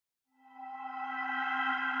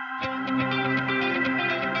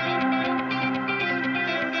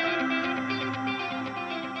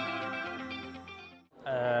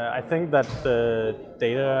I think that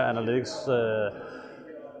data analytics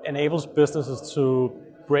enables businesses to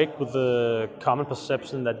break with the common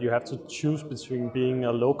perception that you have to choose between being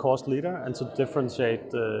a low-cost leader and to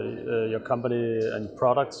differentiate your company and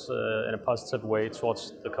products in a positive way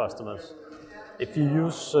towards the customers. If you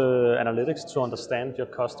use analytics to understand your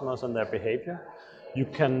customers and their behavior, you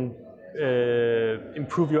can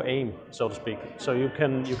improve your aim, so to speak. So you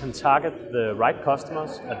can target the right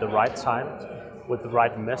customers at the right time with the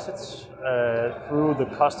right message through the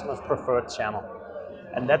customer's preferred channel.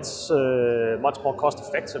 And that's much more cost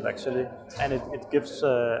effective actually, and it gives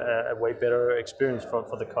a way better experience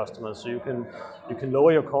for the customers. So you can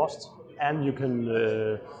lower your cost and you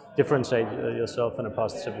can differentiate yourself in a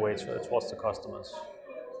positive way towards the customers.